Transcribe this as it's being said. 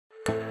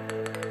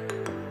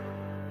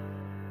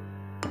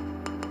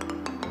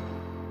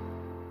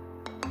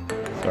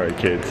Sorry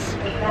kids,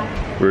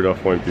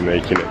 Rudolph won't be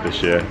making it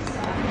this year.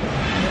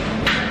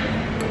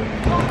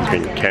 It's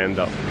been canned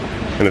up.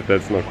 And if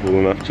that's not cool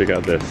enough, check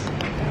out this.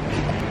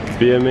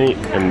 Beer meat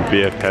and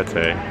beer pate.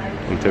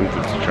 I'm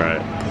tempted to try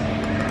it.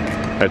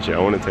 Actually, I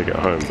want to take it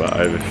home, but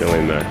I have a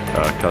feeling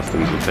that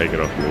customs will take it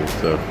off me,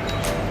 so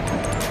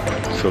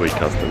silly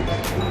customs.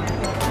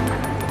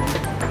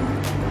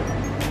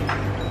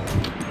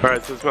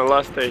 Alright, so it's my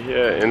last day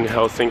here in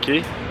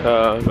Helsinki.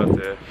 I'm about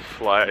to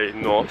fly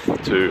north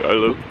to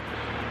Oulu,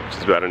 which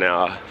is about an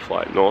hour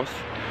flight north.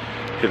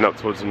 Heading up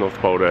towards the North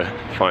Pole to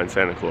find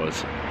Santa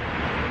Claus.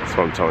 That's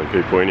what I'm telling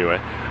people anyway.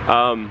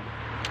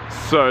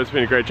 So it's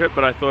been a great trip,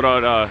 but I thought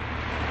I'd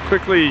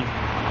quickly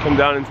come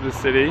down into the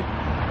city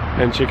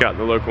and check out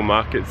the local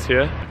markets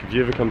here. If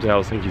you ever come to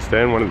Helsinki,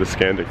 stay in one of the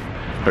Scandic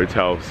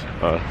hotels.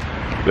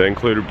 The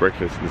included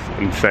breakfast is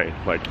insane,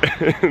 like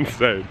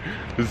insane.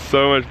 There's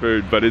so much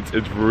food, but it's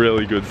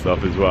really good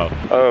stuff as well.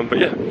 But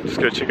yeah, just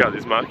go check out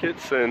these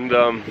markets and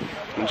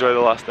enjoy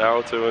the last hour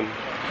or two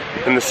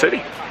in the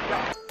city.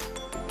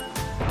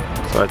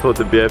 So I thought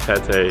the beer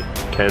pate,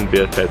 canned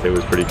beer pate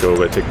was pretty cool,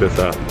 but check this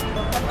out.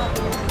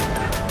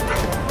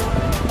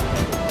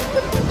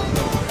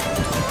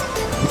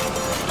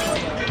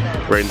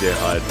 Reindeer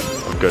hide.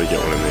 I've got to get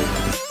one of these.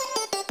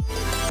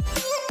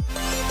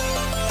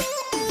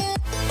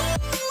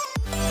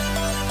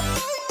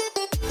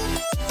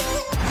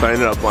 So I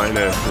ended up buying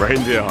a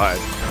reindeer hide.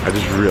 I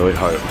just really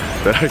hope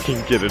that I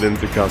can get it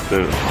into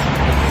customs.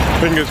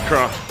 Fingers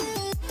crossed.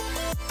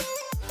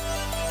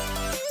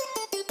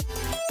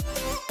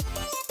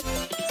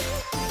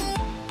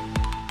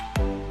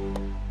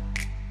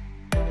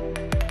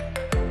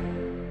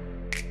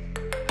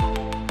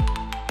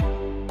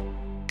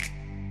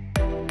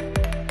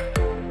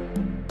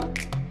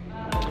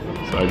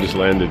 So I just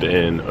landed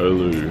in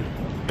Oulu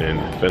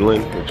in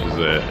Finland, which is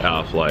an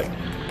hour flight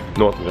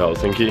north of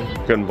Helsinki.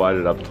 Got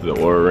invited up to the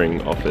Oura Ring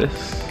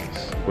office,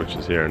 which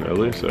is here in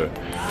Oulu, so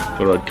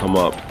thought I'd come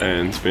up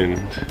and spend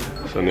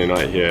Sunday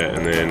night here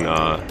and then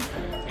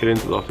head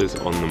into the office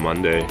on the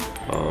Monday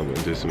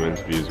and do some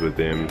interviews with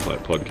them,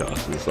 like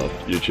podcasts and stuff,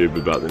 YouTube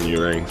about the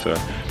new ring, so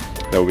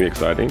that will be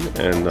exciting.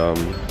 And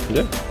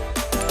yeah.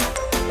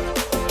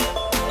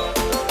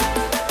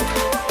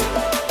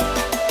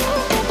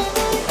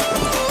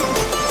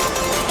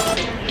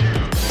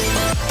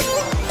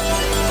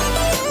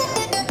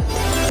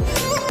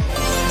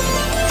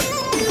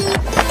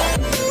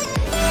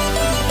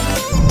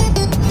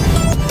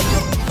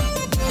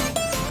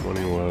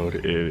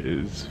 It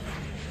is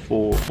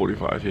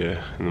 4:45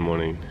 here in the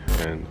morning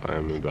and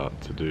I'm about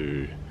to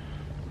do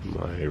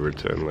my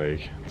return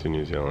leg to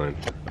New Zealand.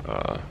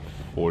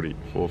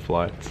 44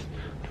 flights.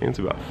 I think it's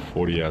about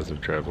 40 hours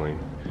of traveling.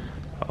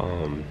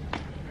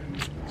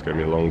 It's gonna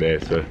be a long day,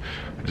 so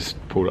I just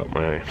pulled up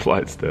my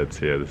flight stats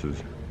here. This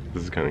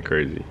is kind of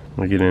crazy.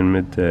 I get in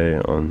midday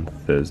on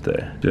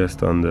Thursday.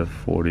 Just under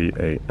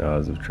 48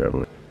 hours of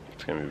traveling.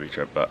 It's gonna be a big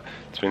trip, but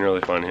it's been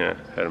really fun here.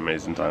 Had an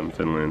amazing time in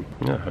Finland.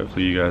 Yeah,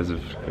 hopefully you guys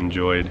have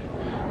enjoyed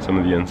some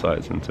of the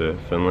insights into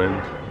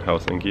Finland,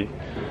 Helsinki.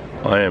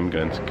 I am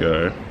going to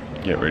go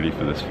get ready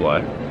for this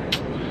flight.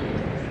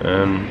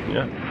 And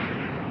yeah.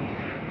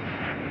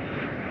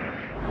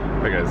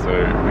 Okay, so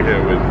we're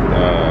here with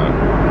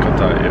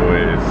Qatar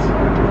Airways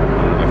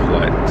on a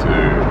flight to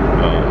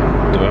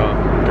Doha,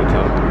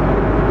 Qatar.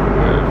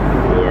 We're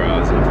 4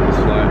 hours into this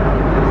flight.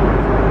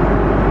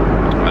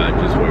 I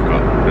just woke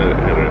up, had a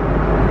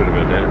bit of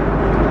a nap.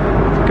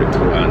 It's a good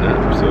 2-hour nap,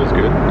 so it was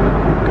good.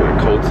 Got a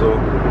cold sore,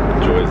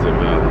 joys of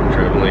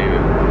traveling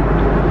and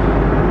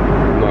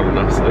not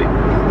enough sleep.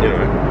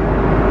 Anyway,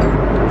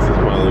 this is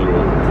my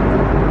little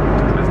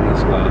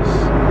business class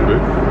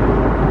booth.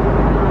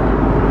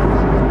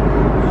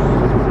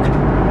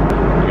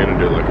 I'm gonna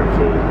do like a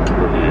full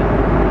review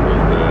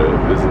of the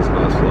business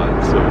class flight,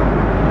 so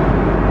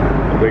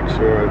I'll make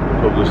sure I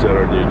publish that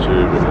on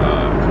YouTube.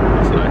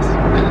 It's nice.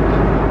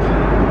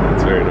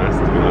 It's very nice,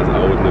 to be honest. I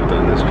wouldn't have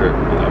done this trip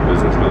without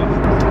business class.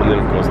 And then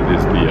of course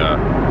there's the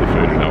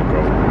food and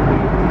alcohol.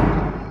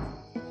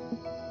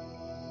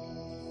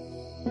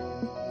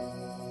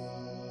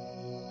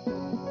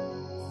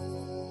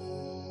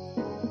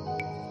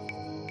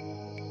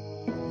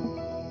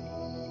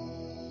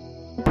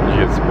 You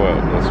get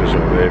spoiled, that's for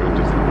sure. They even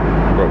just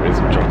brought me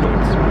some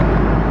chocolates.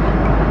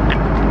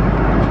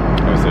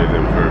 I'll save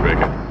them for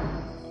Rebecca.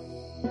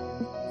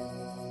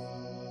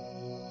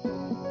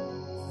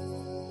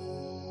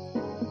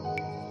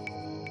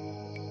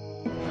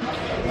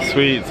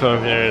 Sweet, so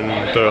I'm here in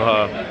Doha,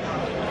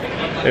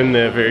 in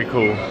their very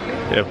cool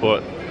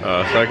airport.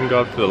 So I can go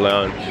up to the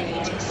lounge,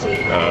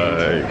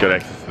 get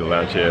access to the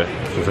lounge here,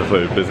 since I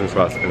flew business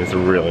class, and it's a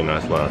really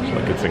nice lounge,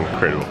 like it's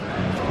incredible.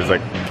 There's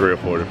like 3 or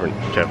 4 different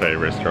cafe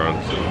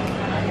restaurants,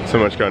 and so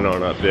much going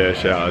on up there,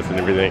 showers and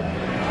everything.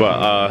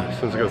 But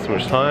since I got so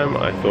much time,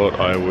 I thought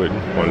I would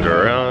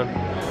wander around,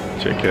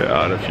 check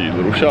out a few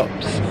little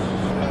shops.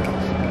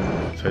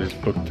 So I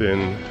just booked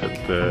in at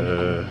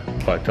the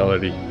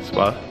Vitality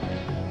Spa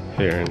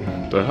here in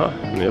Doha,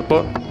 in the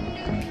airport.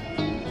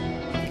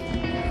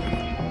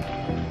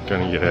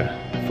 Gonna get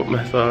a foot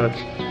massage,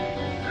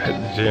 hit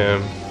the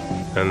gym,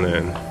 and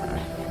then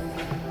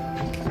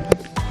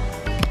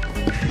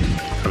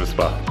have a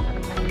spa.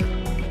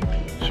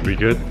 Should be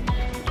good.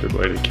 Good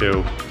way to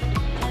kill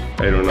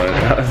 8 or 9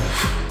 hours.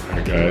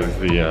 Alright guys,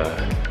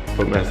 the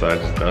foot massage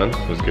is done.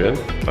 It was good.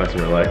 Nice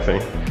and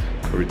relaxing.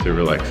 Probably too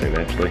relaxing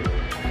actually.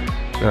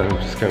 Now I'm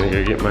just gonna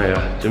go get my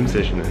gym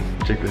session in.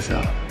 Check this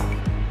out.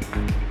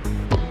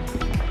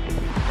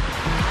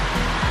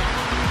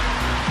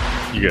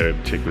 You gotta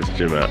check this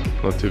gym out.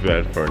 Not too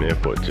bad for an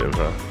airport gym,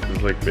 huh?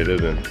 It's like better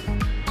than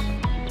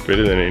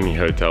any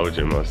hotel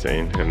gym I've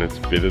seen, and it's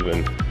better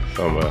than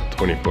some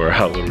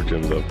 24-hour little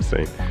gyms I've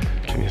seen.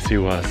 Can you see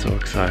why I'm so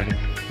excited?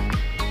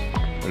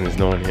 And there's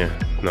no one here,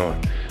 no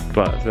one.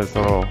 But that's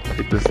not all.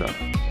 Check this out.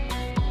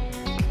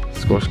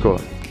 Squash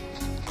court.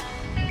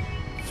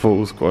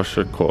 Full squash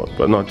court,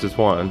 but not just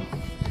one.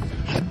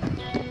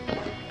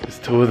 There's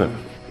 2 of them.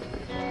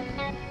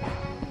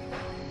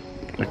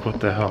 Like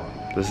what the hell?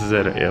 This is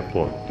at an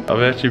airport.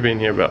 I've actually been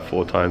here about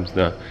 4 times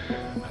now.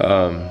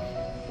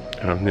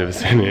 And I've never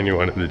seen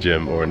anyone in the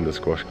gym or in the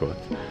squash courts.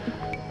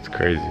 It's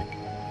crazy.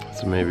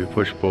 So maybe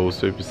push pull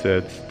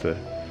supersets to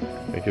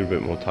make it a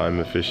bit more time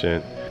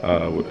efficient.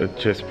 A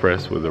chest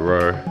press with a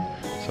row.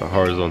 So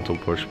horizontal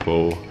push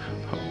pull,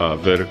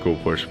 vertical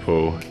push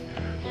pull,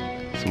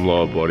 some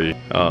lower body.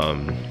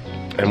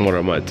 And what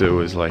I might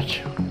do is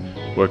like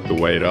work the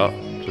weight up.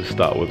 So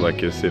start with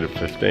like a set of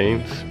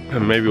 15s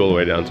and maybe all the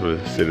way down to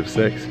a set of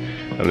 6.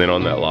 And then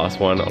on that last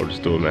one, I'll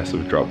just do a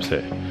massive drop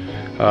set.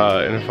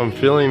 And if I'm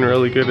feeling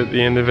really good at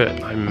the end of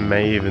it, I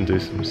may even do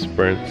some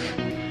sprints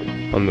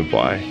on the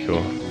bike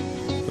or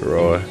the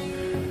rower.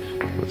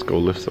 Let's go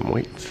lift some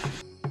weights.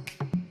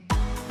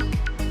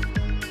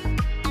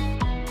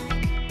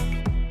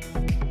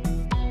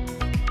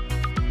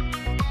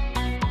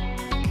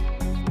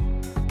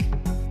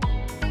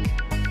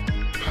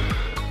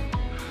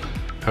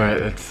 Alright,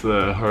 that's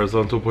the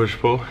horizontal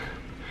push-pull.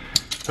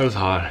 That was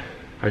hard.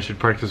 I should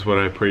practice what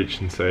I preach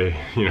and say,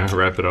 you know,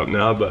 wrap it up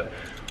now, but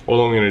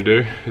all I'm gonna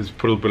do is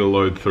put a bit of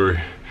load through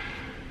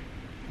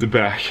the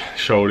back,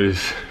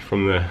 shoulders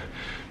from the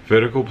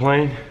vertical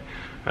plane,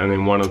 and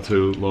then 1 or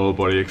 2 lower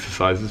body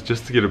exercises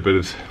just to get a bit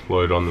of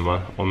load on the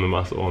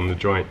muscle, on the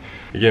joint.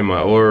 Again,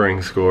 my Oura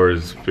ring score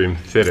has been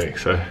pathetic,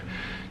 so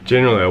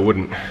generally I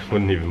wouldn't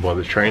even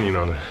bother training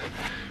on it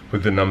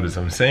with the numbers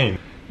I'm seeing.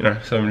 You know,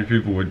 so many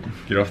people would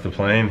get off the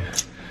plane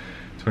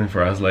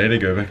 24 hours later,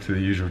 go back to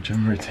the usual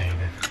gym routine.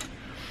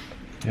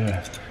 And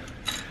yeah,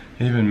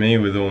 even me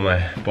with all my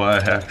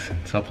biohacks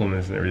and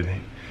supplements and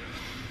everything,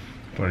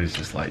 body's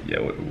just like,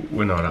 yeah,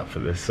 we're not up for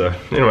this. So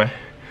anyway,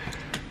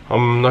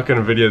 I'm not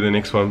gonna video the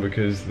next one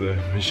because the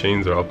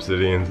machines are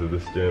opposite ends of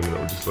this gym and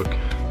it'll just look,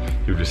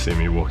 you'll just see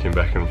me walking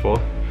back and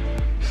forth.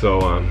 So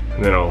and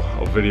then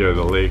I'll video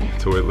the leg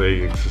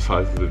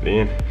exercises at the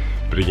end.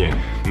 But again,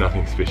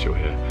 nothing special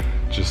here.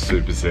 Just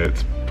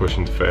supersets,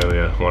 pushing to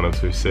failure, 1 or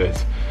 2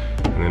 sets,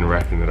 and then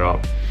wrapping it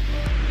up.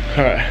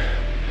 Alright,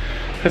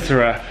 that's a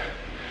wrap.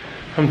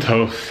 I'm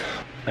toast.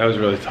 That was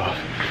really tough.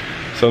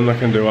 So I'm not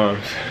gonna do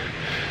arms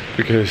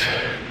because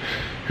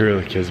who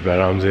really cares about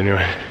arms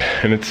anyway?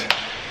 And it's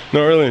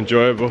not really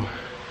enjoyable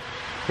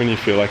when you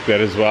feel like that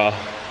as well.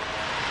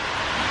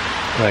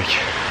 Like,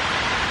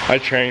 I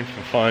train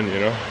for fun, you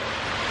know?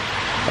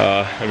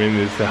 I mean,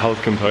 there's the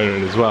health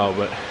component as well,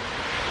 but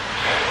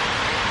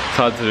it's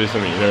hard to do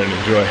something you don't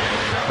enjoy.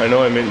 I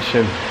know I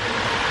mentioned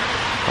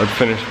I'd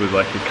finish with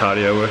like a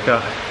cardio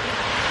workout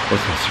or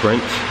some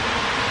sprints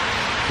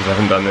because I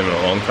haven't done them in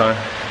a long time.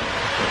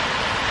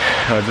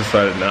 I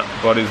decided nah,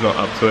 body's not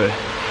up to it,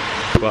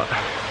 but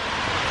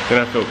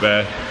then I felt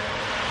bad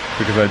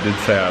because I did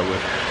say I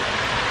would.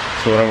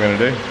 So what I'm gonna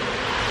do,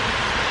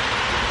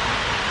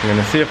 I'm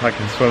gonna see if I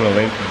can swim the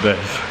length of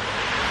this.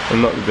 I'm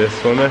not the best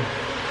swimmer,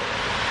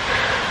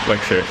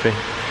 like seriously.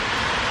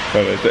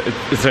 But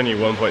it's only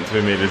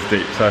 1.2 meters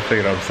deep, so I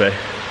figured I'm safe.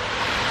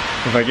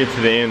 If I get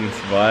to the end and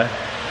survive,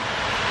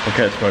 I'll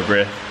catch my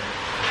breath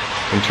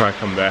and try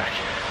come back.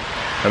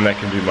 And that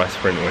can be my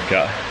sprint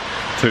workout,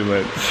 2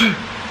 lengths.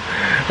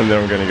 And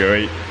then I'm gonna go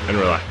eat and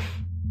relax.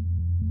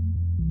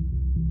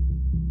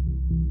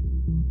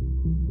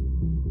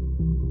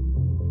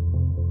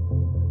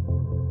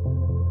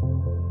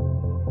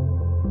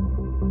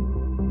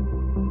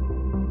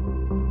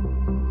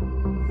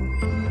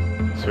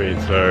 Sweet,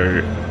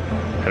 so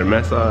had a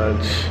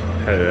massage,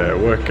 had a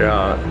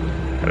workout,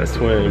 had a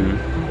swim,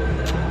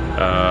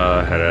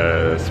 had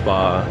a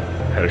spa,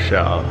 had a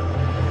shower,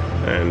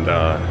 and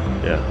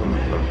yeah,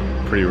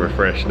 I'm pretty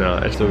refreshed now.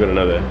 I still got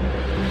another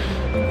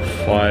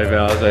 5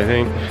 hours I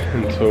think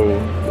until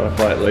my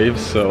flight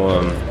leaves, so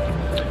I'm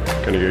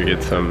gonna go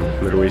get some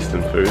Middle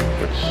Eastern food,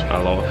 which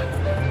I love,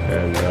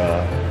 and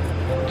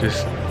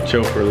just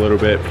chill for a little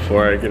bit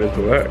before I get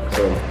into work.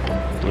 So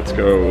let's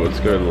go to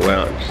the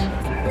lounge.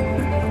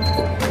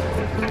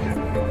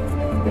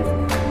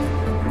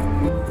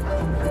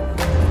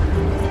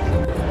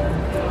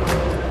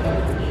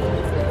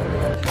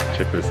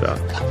 Check this out.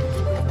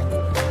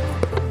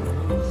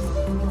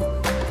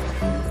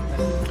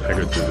 How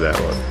good does that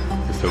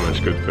look? Just so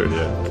much good food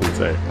here, it's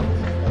insane.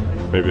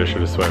 Maybe I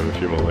should have swam a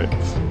few more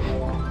lakes.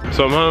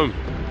 So I'm home.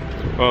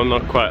 Well,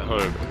 not quite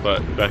home, but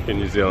back in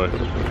New Zealand.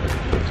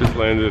 Just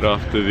landed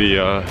after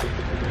the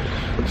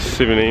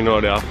 17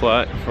 odd hour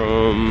flight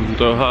from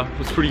Doha. It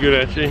was pretty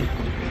good actually.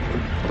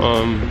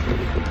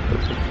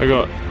 I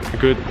got a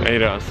good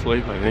 8 hours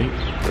sleep, I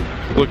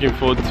think. Looking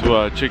forward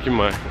to checking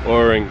my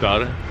Oura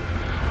data,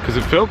 because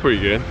it felt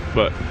pretty good,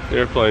 but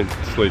airplane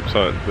sleeps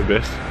aren't the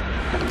best.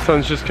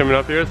 Sun's just coming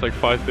up here, it's like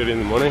 5:30 in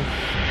the morning.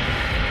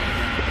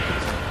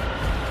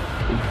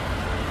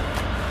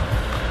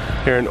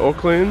 Here in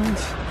Auckland.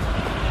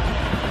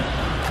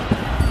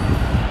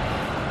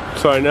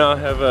 So I now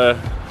have a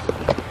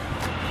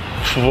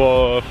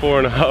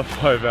 4.5,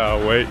 5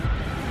 hour wait,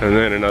 and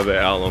then another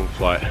hour long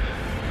flight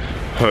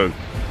home.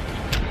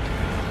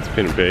 It's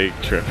been a big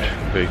trip,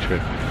 big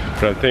trip.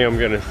 But I think I'm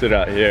gonna sit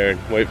out here and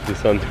wait for the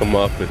sun to come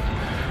up and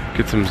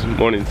get some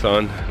morning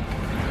sun,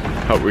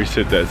 help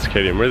reset that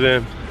circadian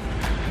rhythm,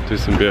 do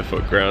some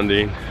barefoot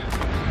grounding,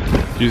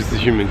 use the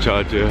human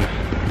charger,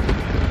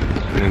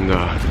 and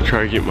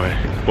try to get my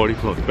body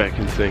clock back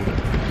in sync.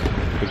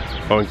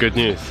 Oh, and good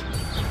news,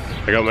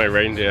 I got my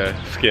reindeer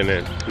skin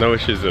in, no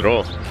issues at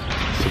all.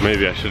 So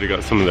maybe I should have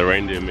got some of the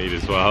reindeer meat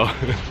as well.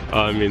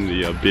 I mean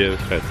the beer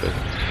fat.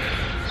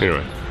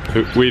 Anyway,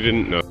 we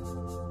didn't know.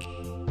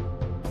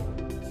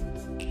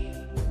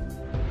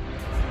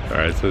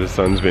 Alright, so the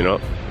sun's been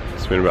up.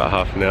 It's been about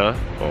half an hour,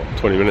 or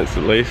 20 minutes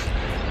at least,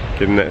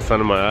 getting that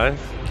sun in my eyes.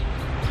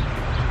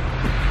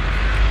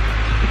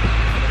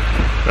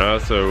 I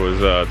also was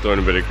doing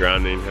a bit of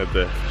grounding, had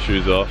the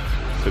shoes off,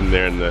 sitting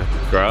there in the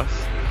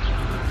grass.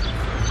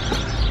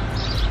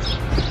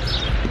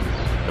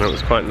 And it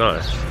was quite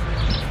nice.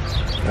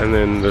 And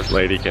then this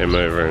lady came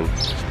over and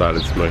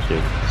started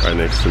smoking right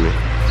next to me.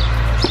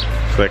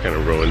 So that kind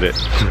of ruined it.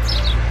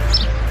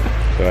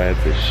 So I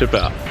had to ship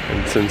out.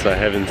 And since I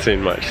haven't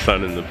seen much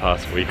sun in the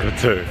past week or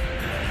two,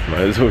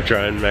 might as well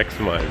try and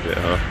maximize it,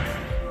 huh?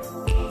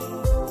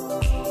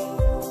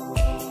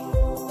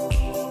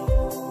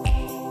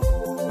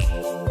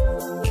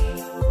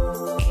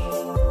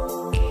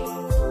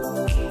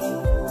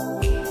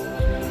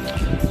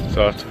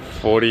 So after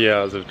 40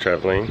 hours of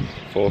traveling,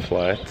 4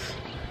 flights,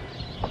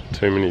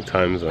 too many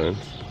time zones,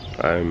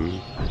 I'm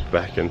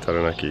back in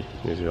Taranaki,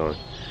 New Zealand.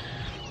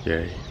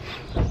 Yay.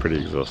 I'm pretty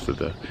exhausted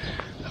though.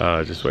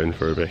 Just waiting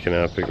for Rebecca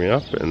now to pick me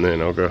up and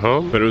then I'll go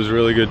home. But it was a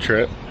really good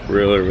trip.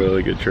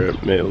 Really good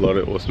trip. Met a lot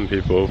of awesome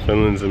people.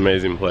 Finland's an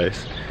amazing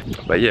place.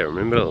 But yeah,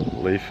 remember to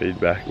leave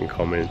feedback and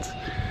comments.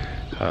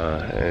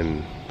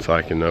 And so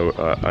I can know,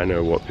 I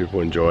know what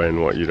people enjoy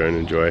and what you don't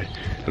enjoy.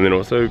 And then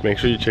also make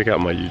sure you check out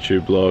my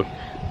YouTube blog.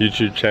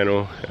 YouTube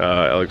channel,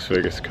 Alex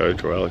Fergus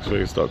Coach, or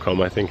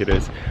alexfergus.com I think it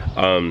is,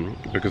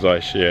 because I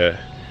share,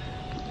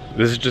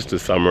 this is just a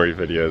summary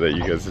video that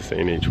you guys are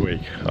seeing each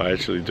week. I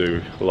actually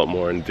do a lot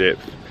more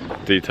in-depth,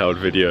 detailed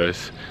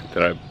videos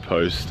that I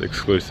post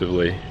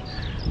exclusively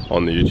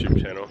on the YouTube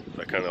channel.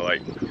 I kind of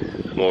like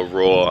more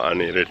raw,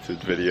 unedited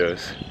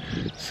videos.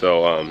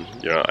 So,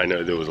 you know, I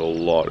know there was a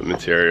lot of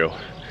material,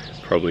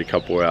 probably a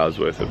couple hours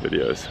worth of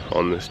videos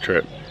on this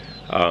trip.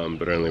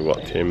 But only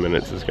what, 10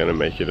 minutes is going to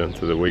make it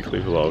into the weekly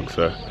vlog,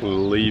 so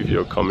leave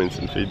your comments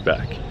and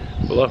feedback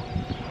below.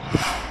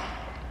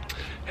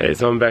 Hey,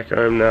 so I'm back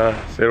home now,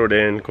 settled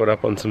in, caught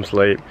up on some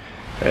sleep,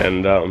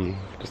 and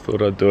just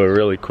thought I'd do a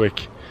really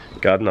quick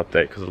garden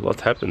update because a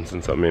lot's happened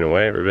since I've been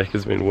away.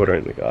 Rebecca's been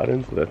watering the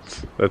garden, so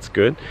that's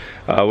good.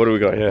 What do we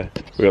got here?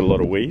 We got a lot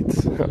of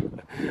weeds, but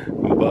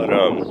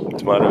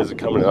tomatoes are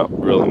coming up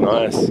really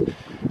nice.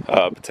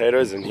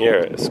 Potatoes in here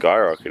are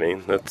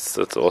skyrocketing. That's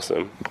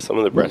awesome. Some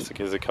of the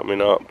brassicas are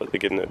coming up, but they're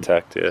getting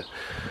attacked here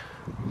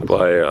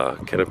by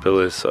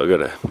caterpillars. So I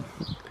gotta,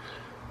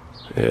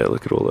 yeah,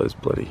 look at all those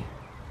bloody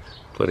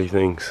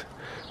things.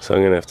 So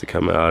I'm gonna have to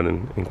come out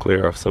and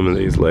clear off some of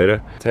these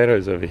later.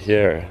 Potatoes over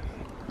here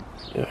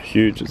are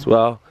huge as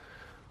well.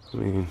 I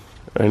mean,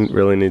 I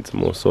really need some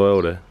more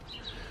soil to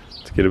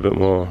get a bit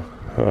more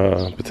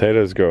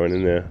potatoes growing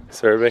in there.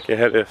 So Rebecca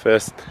had her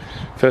first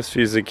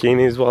few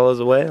zucchinis while I was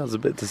away. I was a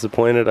bit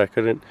disappointed I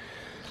couldn't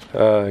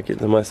get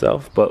them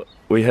myself, but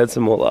we had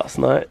some more last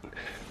night.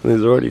 And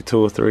there's already 2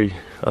 or 3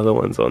 other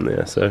ones on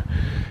there, so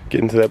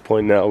getting to that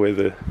point now where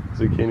the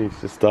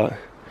zucchinis just start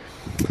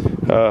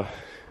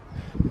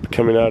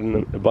coming out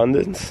in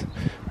abundance.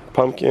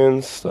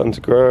 Pumpkins starting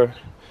to grow,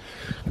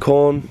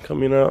 corn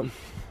coming out,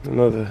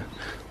 another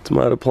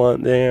tomato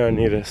plant there. I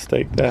need to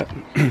stake that.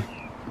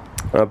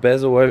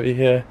 Basil over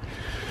here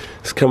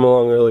has come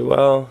along really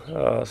well.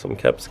 Some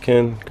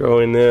capsicum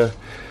growing there.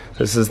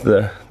 This is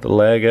the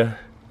lager,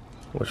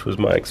 which was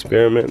my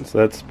experiment, so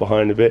that's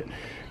behind a bit.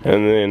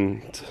 And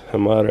then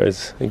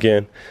tomatoes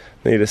again.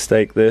 Need to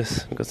stake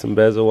this. I've got some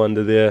basil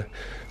under there.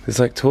 There's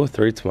like 2 or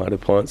 3 tomato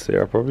plants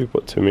there. I probably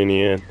put too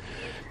many in.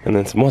 And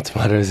then some more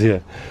tomatoes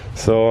here.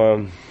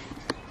 So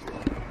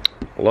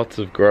lots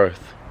of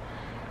growth.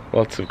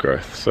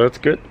 So it's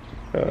good.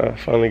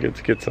 Finally get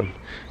to get some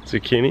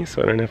zucchini,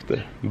 so I don't have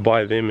to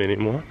buy them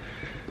anymore.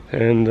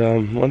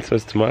 And once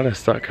those tomatoes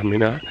start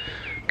coming out,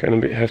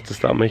 Gonna have to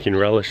start making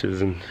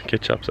relishes and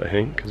ketchups, I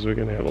think, because we're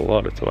gonna have a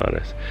lot of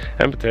tomatoes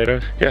and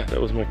potatoes. Yeah, that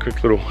was my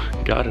quick little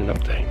garden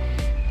update.